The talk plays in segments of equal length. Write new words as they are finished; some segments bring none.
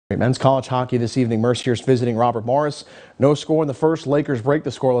Men's college hockey this evening. Mercyhurst visiting Robert Morris. No score in the first. Lakers break the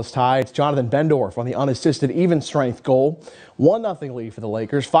scoreless tie. It's Jonathan Bendorf on the unassisted even strength goal. 1-0 lead for the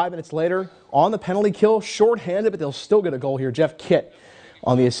Lakers. 5 minutes later, on the penalty kill, shorthanded, but they'll still get a goal here. Jeff Kitt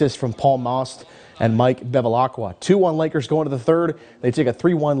on the assist from Paul Most and Mike Bevilacqua. 2-1 Lakers going to the third. They take a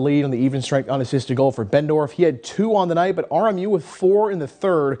 3-1 lead on the even strength unassisted goal for Bendorf. He had 2 on the night, but RMU with 4 in the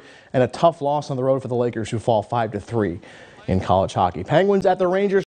third, and a tough loss on the road for the Lakers, who fall 5-3 in college hockey. Penguins at the Rangers.